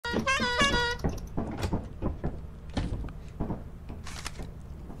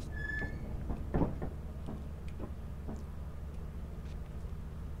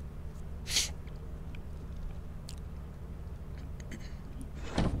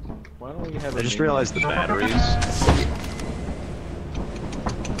Why don't we have I just realized the batteries.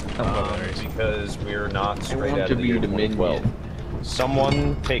 Because we're not straight out to of the be year the 2012.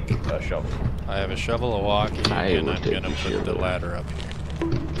 Someone take a shovel. I have a shovel, a walkie, and I'm gonna put the ladder up here.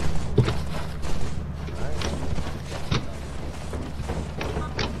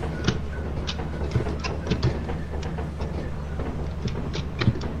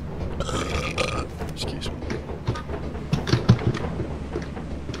 Excuse me.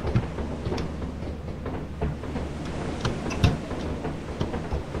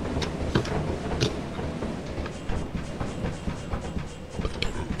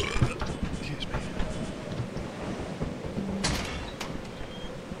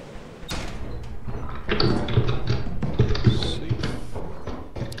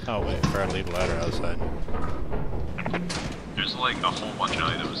 Oh wait, I forgot to leave the ladder outside. There's like a whole bunch of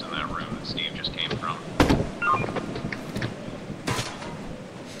items in that room that Steve just came from.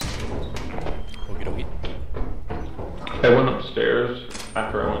 Okie dokie. I went upstairs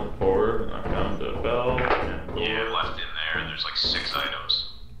after I went forward and I found the bell and the door. Yeah, left in there, and there's like 6 items.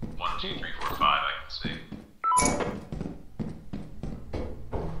 1, 2, 3, 4, 5, I can see.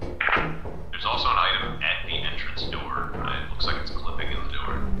 There's also an item at the entrance door. It looks like it's clipping in the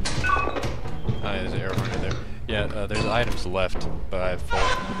door. Oh, yeah, there's an arrow pointer there. Yeah, there's items left, but I have 4.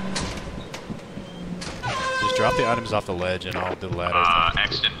 Just drop the items off the ledge and I'll do the ladder.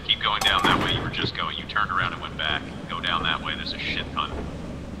 Exton, keep going down that way you were just going. You turned around and went back. Go down that way, there's a shit ton.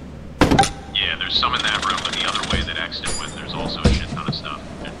 Yeah, there's some in that room, but the other way that Exton went, there's also a shit ton of stuff.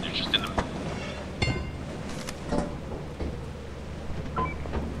 They're just in the...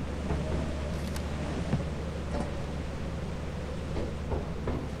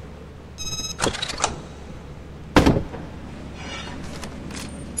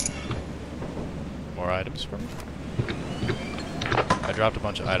 More items for me? I dropped a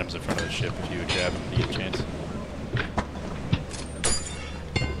bunch of items in front of the ship if you would grab them when you get a chance.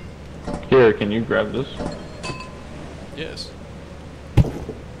 Here, can you grab this? Yes.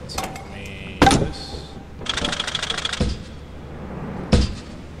 Let's see, let me do this.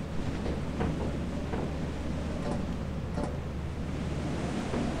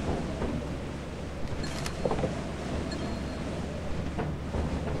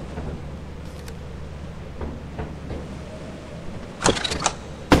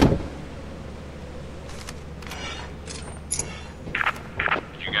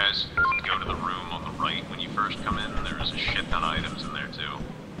 You guys go to the room on the right when you first come in. There is a shit ton of items in there too.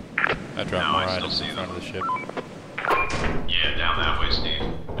 I dropped more items in front of the ship. Yeah, down that way, Steve.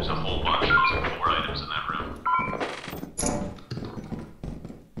 There's a whole bunch. There's like 4 items in that room.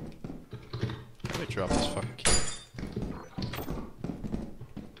 Let me drop this fucking key.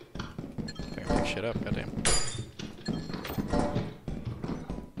 I can pick shit up, goddamn.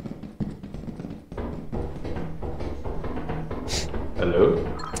 Hello?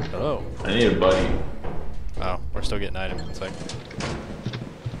 Hello. I need a buddy. Oh, we're still getting items. It's like...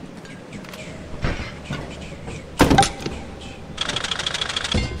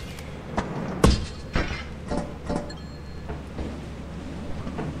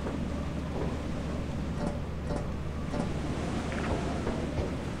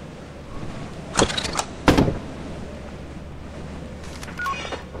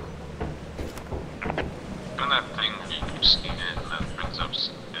 Doing that thing where you scan it and that brings up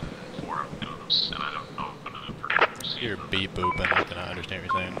in 4 items, and I don't know what to proceed. You're beep booping, I cannot understand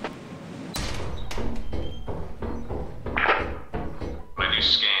what you're saying. When I do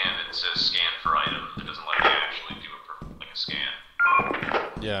scan, it says scan for item. It doesn't let me actually do a scan.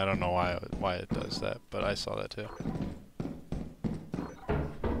 Yeah, I don't know why it does that, but I saw that too.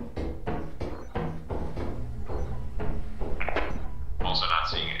 I'm also not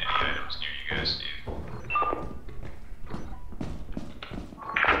seeing any items near you guys, Steve.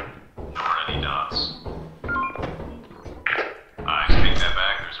 Nor any dots. Just take that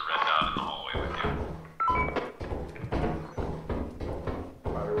back. There's a red dot in the hallway with you.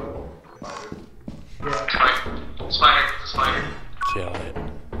 Spider. Kill it.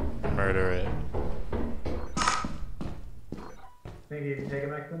 Murder it. Think you can take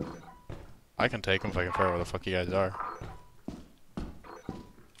him, Exton? I can take them if I can figure out where the fuck you guys are.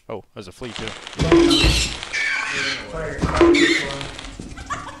 Oh, there's a flea too.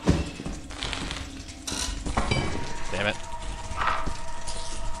 Damn it.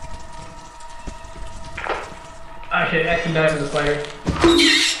 Okay, Exton dies in the spider.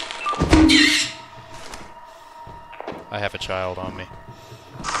 I have a child on me.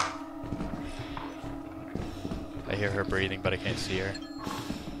 I hear her breathing, but I can't see her.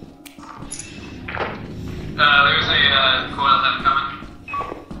 There's a coil head coming.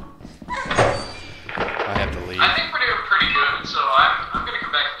 I have to leave. I think we're doing pretty good, so I'm gonna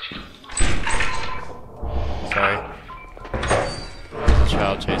come back to the ship. Sorry. There's a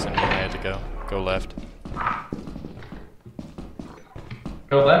child chasing me. I had to go. Go left.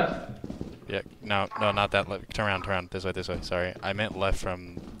 Go left? Yeah, no, not that left. Turn around. This way. Sorry. I meant left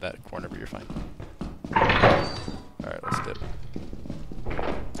from that corner, but you're fine. Alright, let's dip.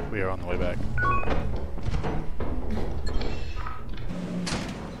 We are on the way back.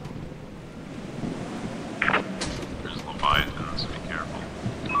 There's Leviathan, so be careful.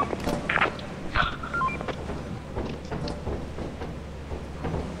 Got it.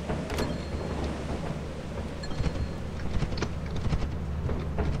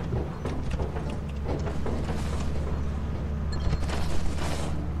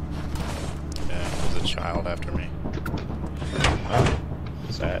 Yeah, there's a child after me. Oh,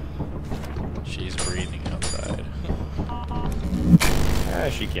 what's that? She's breathing outside.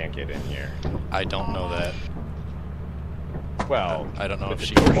 She can't get in here. I don't know that. Well, I don't know with if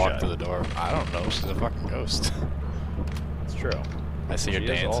the she door walked shut. through the door. I don't know. She's a fucking ghost. It's true. I see her She is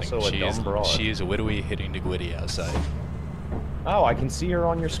dancing. also a dumb broad. She is widowy hitting the gwitty outside. Oh, I can see her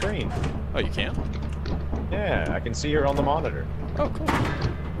on your screen. Oh, you can? Yeah, I can see her on the monitor. Oh, cool.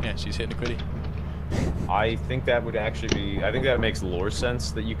 Yeah, she's hitting the gwitty. I think that would actually be... I think that makes lore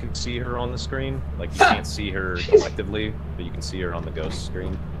sense that you can see her on the screen. Like, you can't see her collectively, but you can see her on the ghost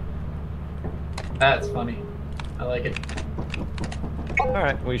screen. That's funny. I like it.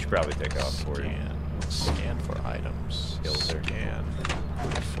 Alright, we should probably take off for you. Scan for items. Skills there. Scan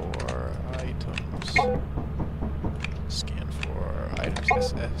for items. Scan for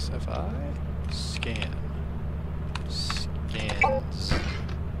items. SFI? Scan. Scans.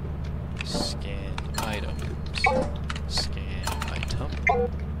 Scan items. Scan item.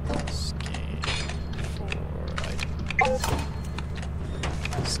 Scan for items.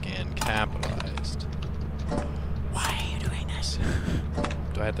 Scan capitalized. Why are you doing this?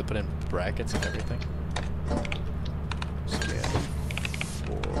 Do I have to put in brackets and everything? Scan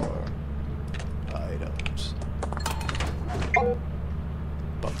for items.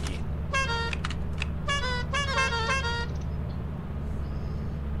 Buggy.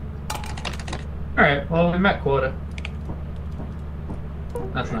 Alright, well, we met quota.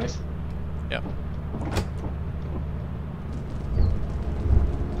 That's nice. Yep.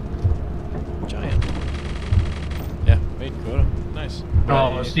 Giant. Yeah, made quota. Nice.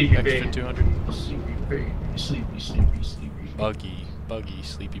 Oh, Stevie Extra baby. 200. Sleepy baby, sleepy. Buggy,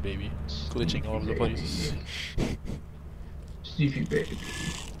 sleepy baby. Glitching all over the place. Sleepy baby.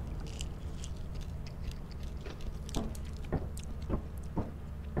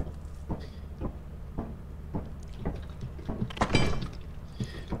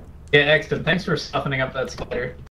 Yeah, Exton, thanks for softening up that spider.